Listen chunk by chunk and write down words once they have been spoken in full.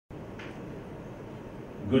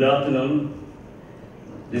Good afternoon,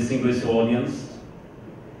 distinguished audience.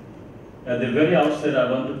 At the very outset, I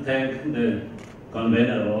want to thank the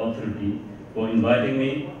convener or authority for inviting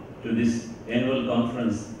me to this annual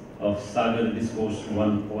conference of Sagar Discourse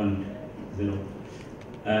 1.0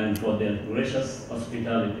 and for their gracious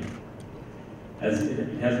hospitality. As it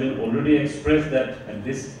has been already expressed that at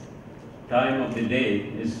this time of the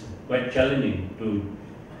day is quite challenging to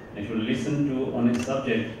actually listen to on a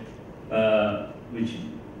subject which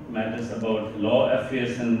matters about law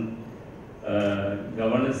affairs and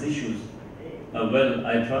governance issues. Well,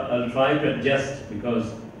 I'll try to adjust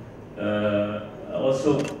because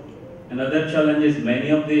also another challenge is many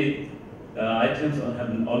of the items have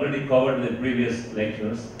been already covered in the previous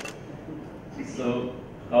lectures. So,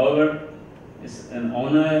 however, it's an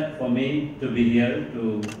honor for me to be here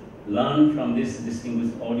to learn from this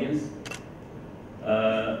distinguished audience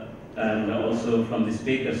and also from the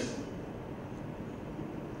speakers.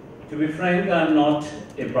 To be frank, I'm not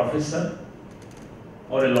a professor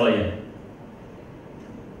or a lawyer.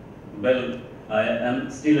 Well, I am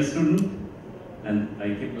still a student and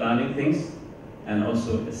I keep learning things, and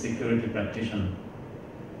also a security practitioner.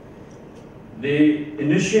 The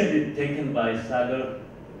initiative taken by Sagar,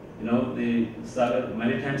 the Sagar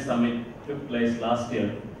Maritime Summit took place last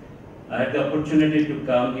year. I had the opportunity to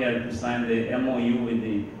come here to sign the MOU with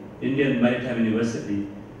the Indian Maritime University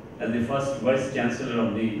as the first Vice Chancellor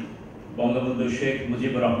of the Bangabandhu Sheikh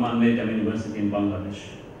Mujibur Rahman Maritime University in Bangladesh.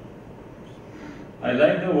 I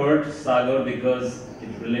like the word Sagar because it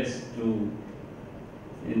relates to,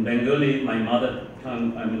 in Bengali, my mother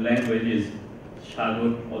tongue language is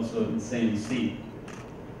Sagar, also the same sea.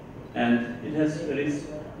 And it has very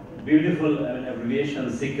beautiful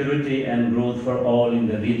abbreviation, security and growth for all in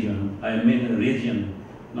the region. I mean region,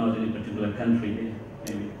 not in a particular country,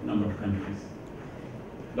 maybe a number of countries.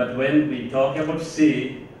 But when we talk about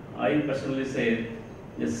sea, I personally say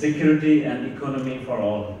it's security and economy for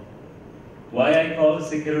all. Why I call it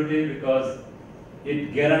security? Because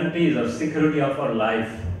it guarantees the security of our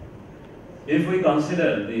life. If we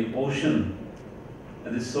consider the ocean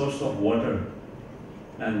as the source of water,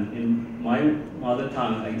 and in my mother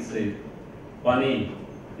tongue I say, Pani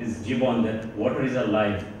is Jibon, that water is our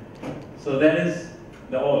life. So that is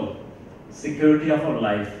the all. Security of our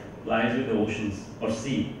life lies with the oceans or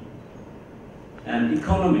sea. And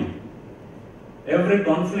economy. Every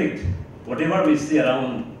conflict, whatever we see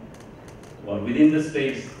around or within the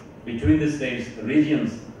states, between the states, the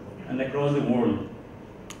regions, and across the world,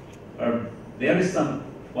 there is some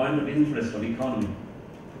point of interest of economy.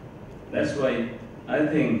 That's why I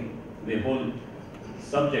think the whole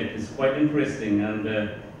subject is quite interesting. And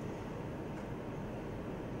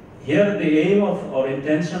here the aim of or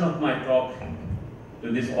intention of my talk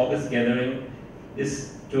to this August gathering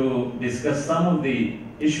is to discuss some of the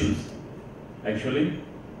issues, actually,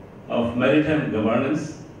 of maritime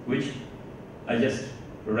governance, which I just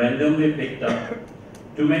randomly picked up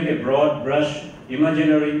to make a broad brush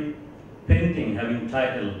imaginary painting having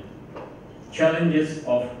title Challenges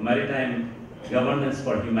of Maritime Governance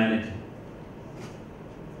for Humanity.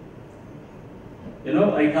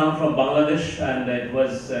 I come from Bangladesh, and it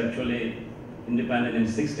was actually independent in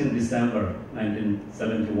 16 December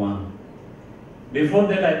 1971. Before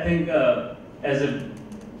that, I think as a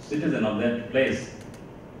citizen of that place,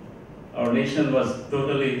 our nation was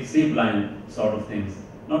totally sea-blind sort of things,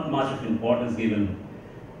 not much of importance given.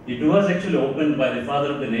 It was actually opened by the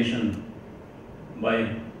father of the nation,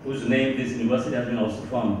 by whose name this university has been also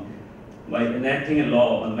formed, by enacting a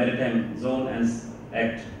law on Maritime Zone and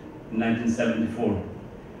Act in 1974.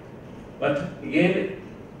 But again,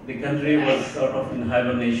 the country was sort of in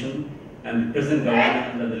hibernation, and the present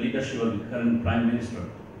government under the leadership of the current Prime Minister,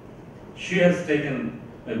 she has taken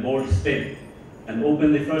a bold step and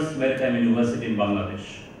opened the first maritime university in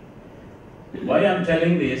Bangladesh. Why I'm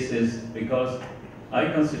telling this is because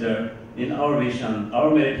I consider in our vision,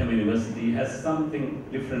 our maritime university has something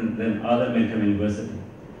different than other maritime universities.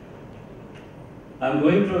 I'm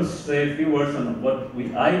going to say a few words on what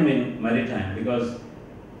I mean maritime, because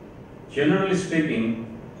generally speaking,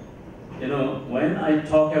 when I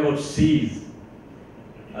talk about seas,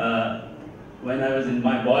 when I was in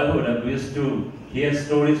my boyhood, I used to hear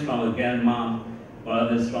stories from a grandma or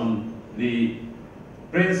others from the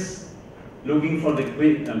prince looking for the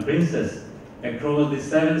queen and princess across the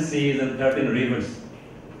 7 seas and 13 rivers.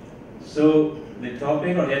 So the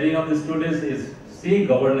topic or heading of the students is sea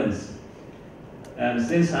governance. And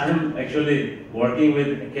since I am actually working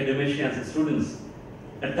with academicians and students,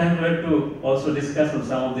 at times we have to also discuss on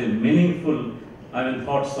some of the meaningful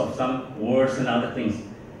thoughts of some words and other things.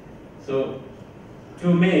 So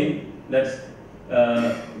to me, that's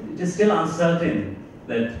it is still uncertain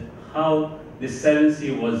that how this seventh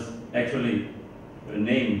sea was actually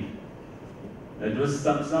named. It was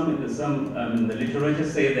the literature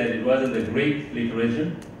say that it was in the Greek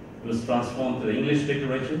literature. It was transformed to the English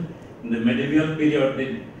literature. In the medieval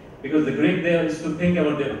period, because the Greek, they used to think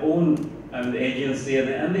about their own the Aegean Sea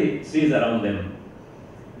and the seas around them.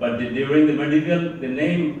 But during the medieval, the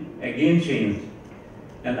name again changed.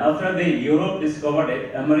 And after the Europe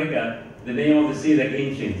discovered America, the name of the seas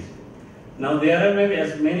again changed. Now there are maybe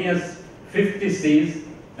as many as 50 seas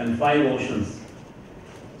and 5 oceans.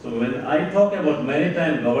 So when I talk about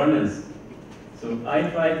maritime governance, so I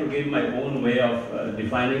try to give my own way of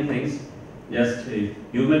defining things. Just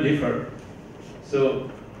you may differ. So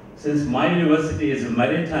since my university is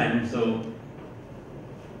maritime, so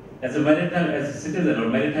as a citizen or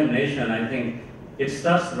maritime nation, I think it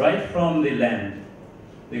starts right from the land,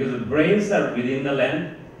 because the brains are within the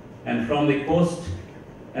land, and from the coast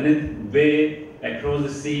and it bay across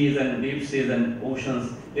the seas and deep seas and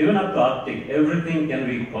oceans, even up to Arctic, everything can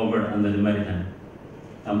be covered under the maritime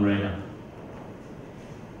umbrella.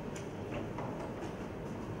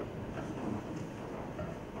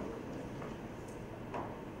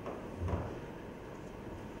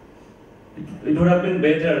 It would have been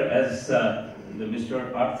better as the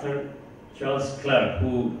Mr. Arthur Charles Clarke,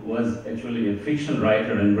 who was actually a fiction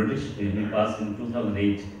writer in British, he passed in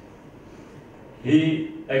 2008.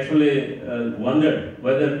 He actually wondered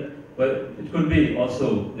whether it could be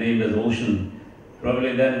also named as ocean.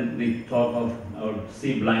 Probably then the talk of our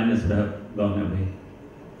sea blindness would have gone away.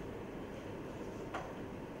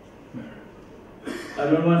 I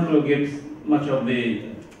don't want to give much of the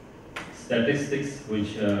statistics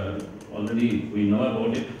which already we know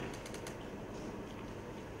about it.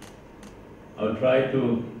 I'll try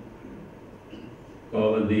to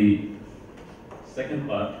cover the second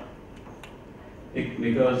part,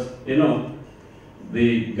 because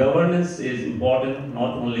the governance is important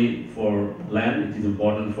not only for land, it is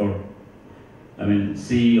important for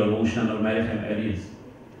sea or ocean or maritime areas.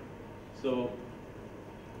 So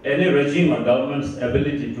any regime or government's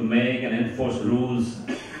ability to make and enforce rules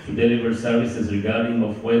to deliver services regarding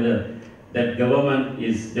of whether that government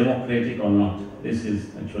is democratic or not. This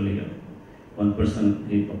is actually one person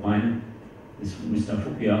he opined, is Mr.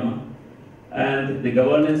 Fukuyama. And the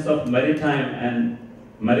governance of maritime and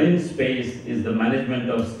marine space is the management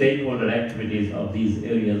of stakeholder activities of these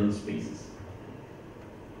areas and spaces.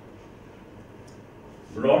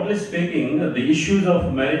 Broadly speaking, the issues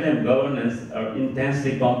of maritime governance are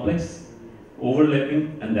intensely complex,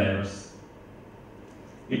 overlapping, and diverse.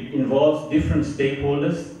 It involves different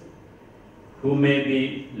stakeholders who may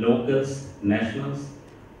be locals, nationals,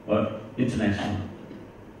 or international.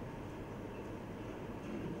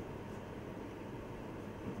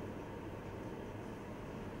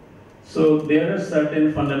 So there are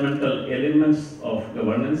certain fundamental elements of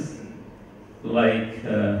governance, like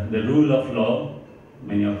the rule of law,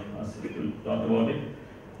 many of us will talk about it,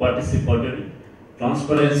 participatory,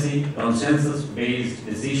 transparency, consensus-based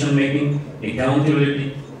decision-making,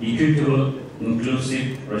 accountability, equitable,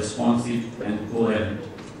 inclusive, responsive, and coherent.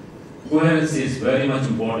 Coherence is very much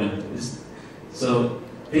important. So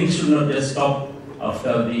things should not just stop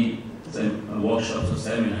after the workshops or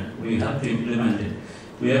seminar. We have to implement it.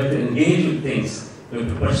 We have to engage with things. We have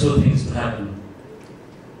to pursue things to happen.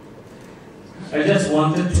 I just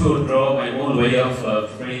wanted to draw my own way of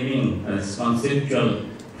framing this conceptual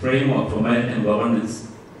framework for maritime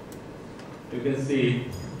governance. You can see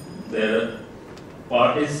there are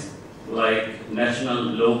parties like national,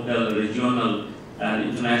 local, regional, and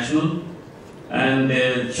international. And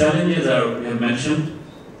the challenges are, we have mentioned,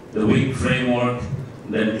 the weak framework,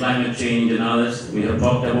 then climate change and others, we have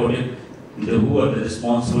talked about it, who are the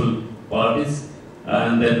responsible parties,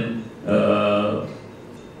 and then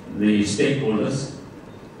the stakeholders.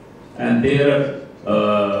 And there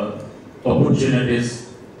are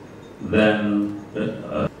opportunities. Then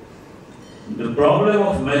the problem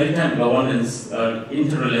of maritime governance are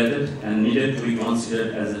interrelated and needed to be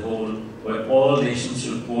considered as a whole, where all nations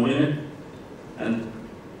should coordinate. And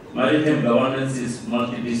maritime governance is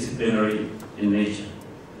multidisciplinary in nature.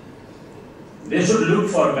 They should look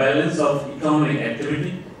for balance of economic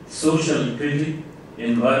activity, social equity,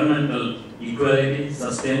 environmental equality,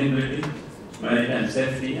 sustainability, maritime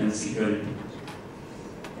safety, and security.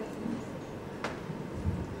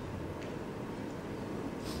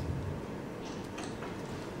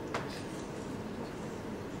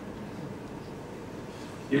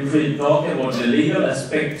 If we talk about the legal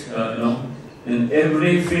aspect, in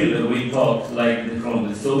every field we talk, like from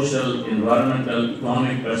the social, environmental,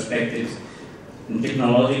 economic perspectives, in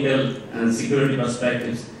technological and security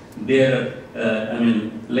perspectives, there are,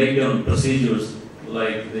 laid down procedures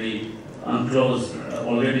like the UNCLOS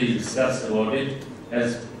already discussed about it,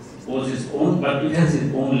 has posed its own, but it has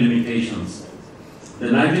its own limitations.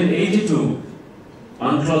 The 1982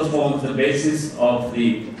 UNCLOS forms the basis of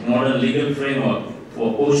the modern legal framework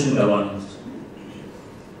for ocean governance.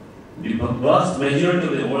 The vast majority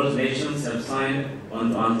of the world's nations have signed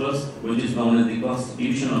on UNCLOS, which is known as the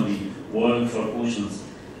Constitution of the World for Oceans.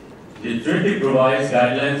 The treaty provides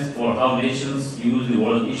guidelines for how nations use the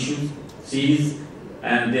world issues, seas,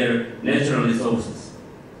 and their natural resources.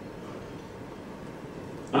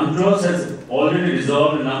 UNCLOS has already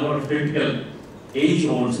resolved a number of critical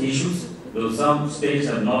age-old issues, though some states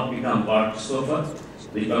have not become parties so far.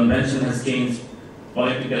 The convention has changed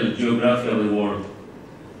political geography of the world.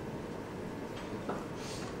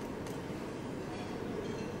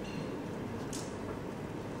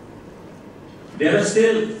 There are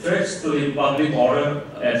still threats to the public order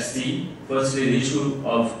at sea. Firstly, the issue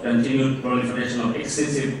of continued proliferation of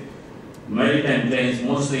excessive maritime planes,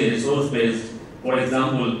 mostly resource-based. For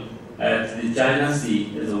example, at the China Sea,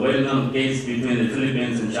 there is a well-known case between the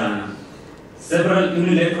Philippines and China. Several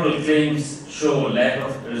unilateral claims show lack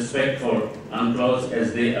of respect for UNCLOS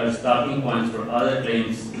as they are starting points for other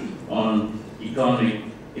claims on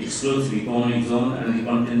exclusive economic zone and the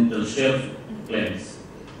continental shelf claims.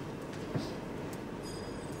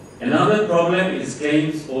 Another problem is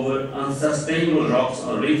claims over unsustainable rocks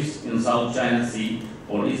or reefs in South China Sea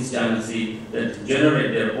or East China Sea that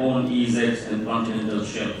generate their own EEZs and continental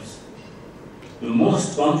shelves. The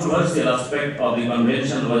most controversial aspect of the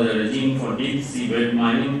convention was the regime for deep seabed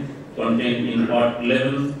mining contained in Part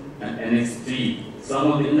 11 and Annex 3.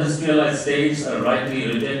 Some of the industrialized states are rightly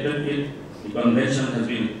rejected it. The convention has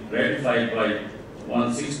been ratified by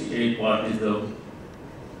 168 parties though.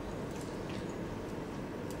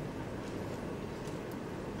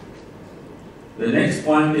 The next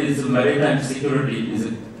point is maritime security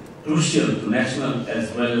is crucial to national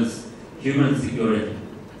as well as human security.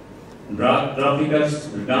 Drug traffickers,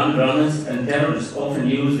 gun runners, and terrorists often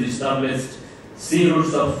use the established sea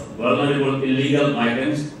routes of vulnerable illegal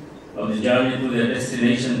migrants of the journey to their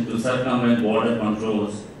destination to circumvent border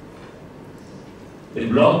controls. The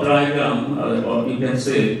block diagram, or you can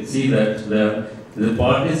see that the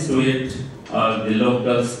parties to it are the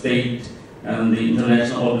local, state, and the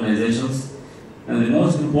international organizations. And the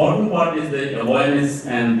most important part is the awareness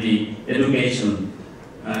and the education,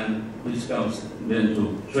 and which comes then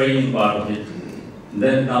to training part of it.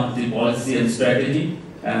 Then comes the policy and strategy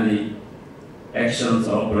and the actions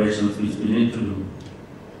or operations which we need to do.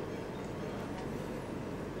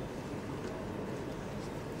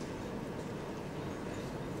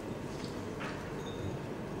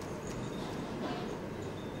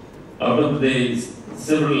 Out of the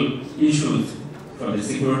several issues for the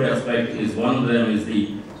security aspect, is one of them is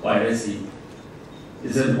the piracy.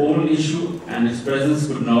 It's an old issue and its presence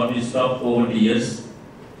could not be stopped over the years.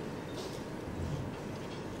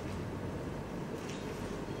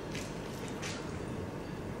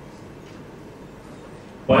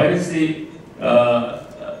 Piracy,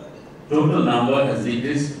 total number has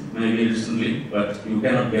decreased maybe recently, but you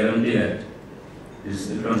cannot guarantee that.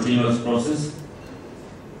 It's a continuous process.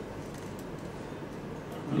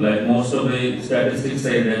 Like most of the statistics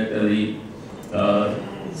say that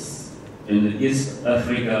in the East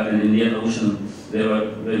Africa and Indian Ocean, they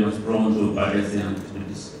were very much prone to piracy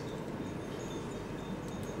activities.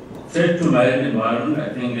 Threat to marine environment,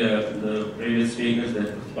 I think the previous speakers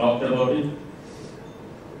that talked about it.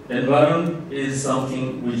 Environment is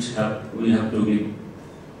something which we have to give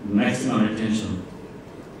maximum attention.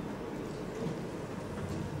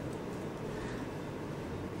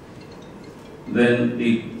 Then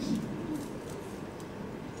the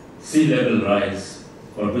sea level rise,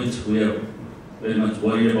 for which we are very much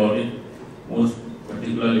worried about it, most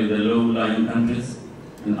particularly the low-lying countries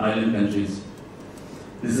and island countries.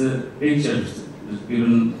 This is a picture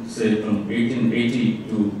given, say, from 1880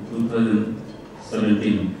 to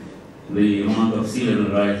 2017, the amount of sea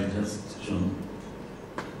level rise it has shown.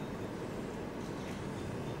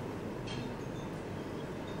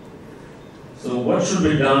 So what should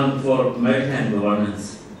be done for maritime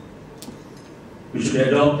governance? We should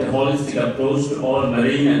adopt a holistic approach to all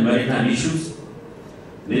marine and maritime issues.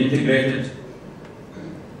 The integrated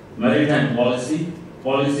maritime policy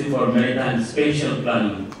for maritime spatial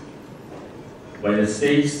planning by the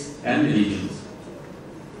states and the regions.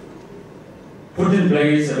 Put in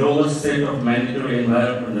place a robust set of mandatory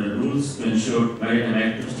environmental rules to ensure maritime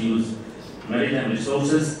actors use maritime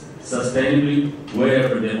resources sustainably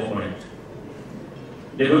wherever they operate.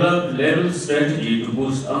 developed level strategy to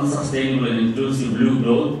boost unsustainable and inclusive blue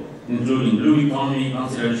growth, including blue economy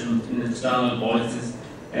considerations in external policies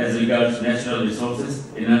as regards natural resources,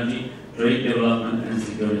 energy, trade development, and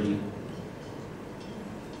security.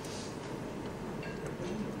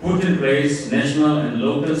 Put in place national and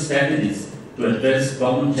local strategies to address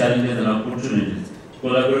common challenges and opportunities,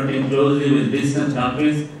 collaborating closely with distant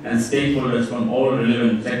countries and stakeholders from all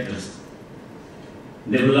relevant sectors.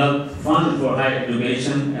 Develop fund for higher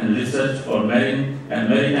education and research for marine and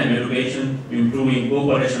maritime education, improving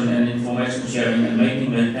cooperation and information sharing and making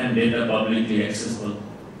maritime data publicly accessible.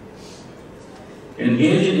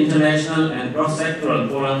 Engage in international and cross-sectoral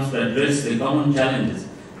forums to address the common challenges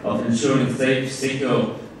of ensuring safe,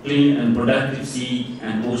 secure, clean and productive sea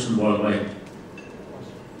and ocean worldwide.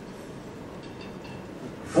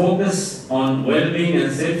 Focus on well-being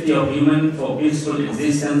and safety of human for peaceful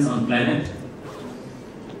existence on planet.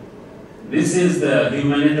 This is the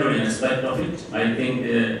humanitarian aspect of it. I think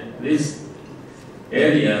this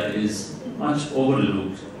area is much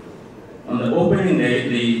overlooked. On the opening day,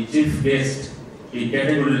 the chief guest, he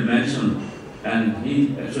categorically mentioned, and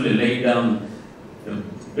he actually laid down a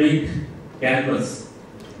big canvas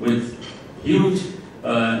with huge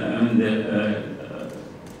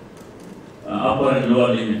upper and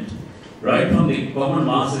lower limit, right from the common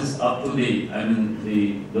masses up to the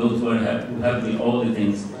those who have all the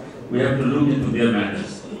things. We have to look into their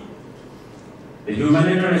matters. The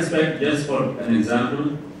humanitarian aspect, just for an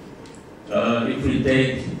example, if we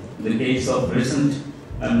take the case of recent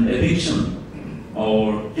eviction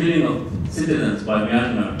or killing of citizens by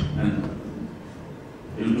Myanmar and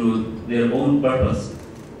due to their own purpose,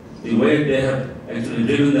 the way they have actually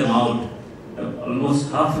driven them out,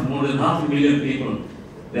 almost more than 500,000 people,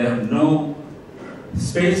 they have no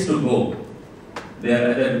space to go. They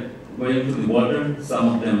are either going to the water,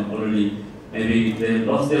 some of them already, maybe they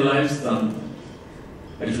lost their lives, some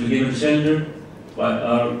actually given shelter by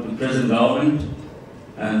our present government,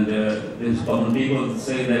 and these common people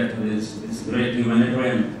say that this great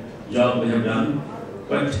humanitarian job we have done.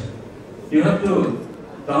 But you have to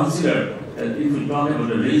consider that if we talk about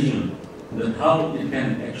a region, that how it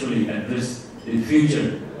can actually address the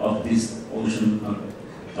future of this ocean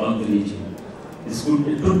of the region.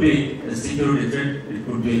 It could be a security threat, it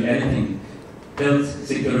could be anything, health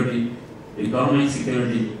security, economic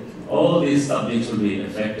security, all these subjects will be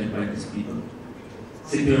affected by these people.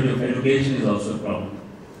 Security of education is also a problem.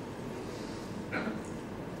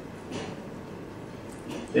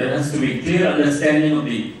 There has to be clear understanding of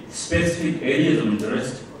the specific areas of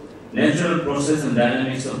interest, natural process and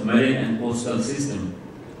dynamics of marine and coastal system,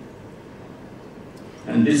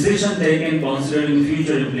 and decision taken considering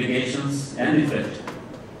future implications and effect.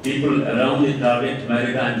 People around the target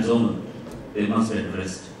maritime zone, they must be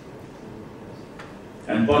addressed.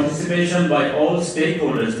 And participation by all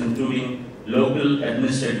stakeholders, including local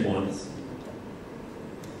administrative bodies.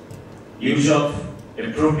 Use of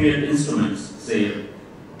appropriate instruments, say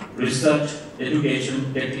research,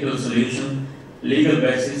 education, technical solution, legal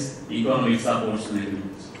basis, economic supports and agreements.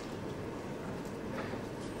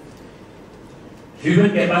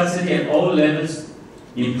 Human capacity at all levels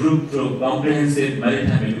improved through comprehensive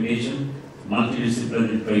maritime education,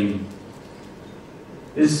 multidisciplinary training.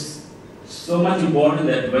 This is so much important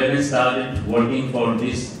that when I started working for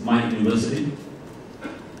my university,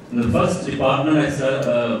 the first department I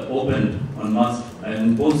opened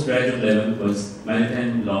on postgraduate level was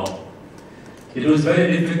maritime law. It was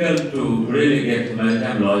very difficult to really get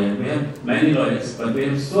maritime lawyers. We have many lawyers, but we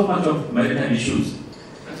have so much of maritime issues.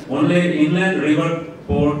 Only inland river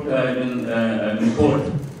port, the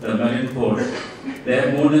marine port, they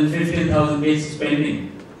have more than 15,000 cases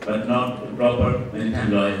pending, but not a proper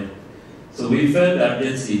maritime lawyer. So we felt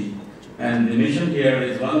urgency, and the mission here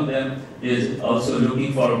is one of them is also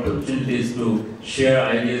looking for opportunities to share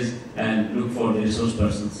ideas and look for the resource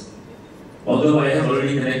persons. Although I have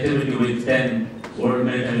already connectivity with 10 world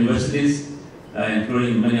maritime universities,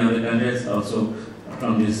 including many other countries also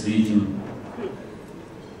from this region.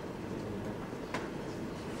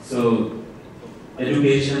 So,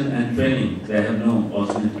 education and training, they have no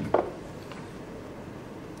alternative.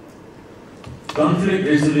 Conflict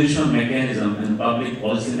resolution mechanism and public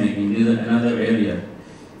policy making is another area.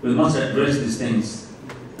 We must address these things,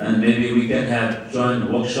 and maybe we can have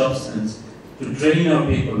joint workshops and to train our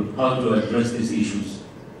people how to address these issues.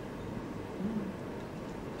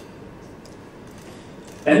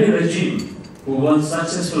 Any regime who wants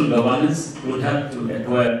successful governance would have to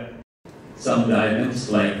acquire some guidance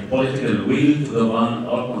like political will to govern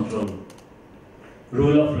or control,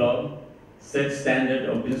 rule of law, set standard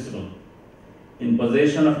or principle, in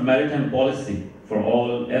possession of maritime policy, for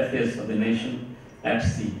all affairs of the nation at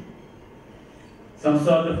sea. Some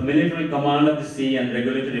sort of military command of the sea and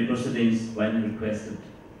regulatory proceedings when requested.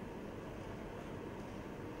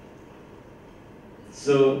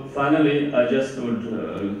 So finally, I just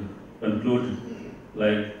would conclude,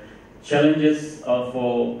 like, challenges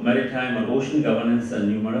for maritime or ocean governance are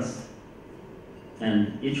numerous,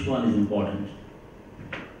 and each one is important.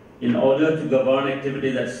 In order to govern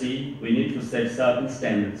activities at sea, we need to set certain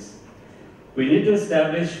standards. We need to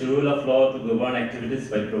establish rule of law to govern activities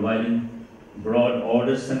by providing broad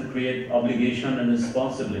orders and create obligation and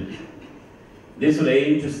responsibility. This will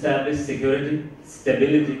aim to establish security,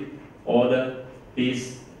 stability, order,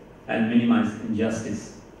 peace, and minimize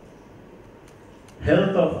injustice. Health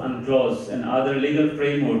of UNCLOS and other legal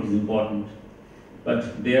framework is important,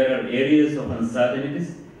 but there are areas of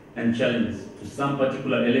uncertainties and challenges to some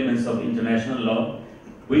particular elements of international law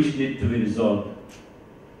which need to be resolved.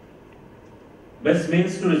 Best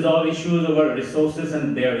means to resolve issues over resources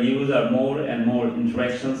and their use are more and more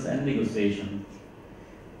interactions and negotiation.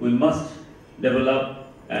 We must develop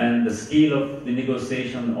the skill of the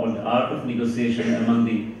negotiation or the art of negotiation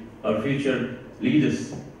among our future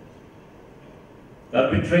leaders.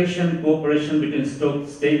 Arbitration, cooperation between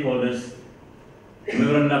stakeholders,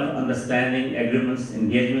 memorandum of understanding, agreements,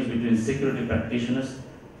 engagements between security practitioners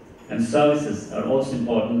and services are also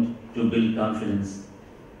important to build confidence.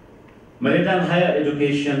 Maritime higher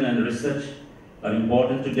education and research are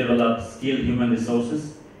important to develop skilled human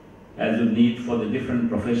resources as we need for the different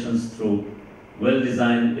professions through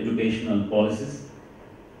well-designed educational policies.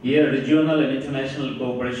 Here, regional and international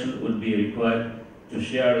cooperation would be required to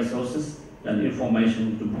share resources and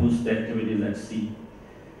information to boost the activities at sea.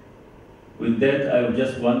 With that, I would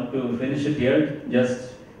just want to finish it here.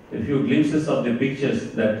 Just a few glimpses of the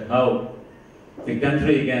pictures that how the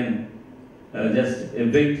country can just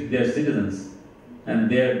evict their citizens, and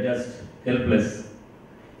they are just helpless.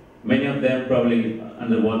 Many of them probably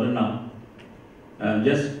underwater now. I'm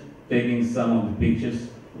just taking some of the pictures,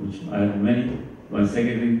 which I have many. My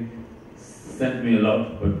secretary sent me a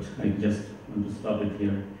lot, but I just want to stop it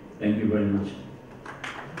here. Thank you very much.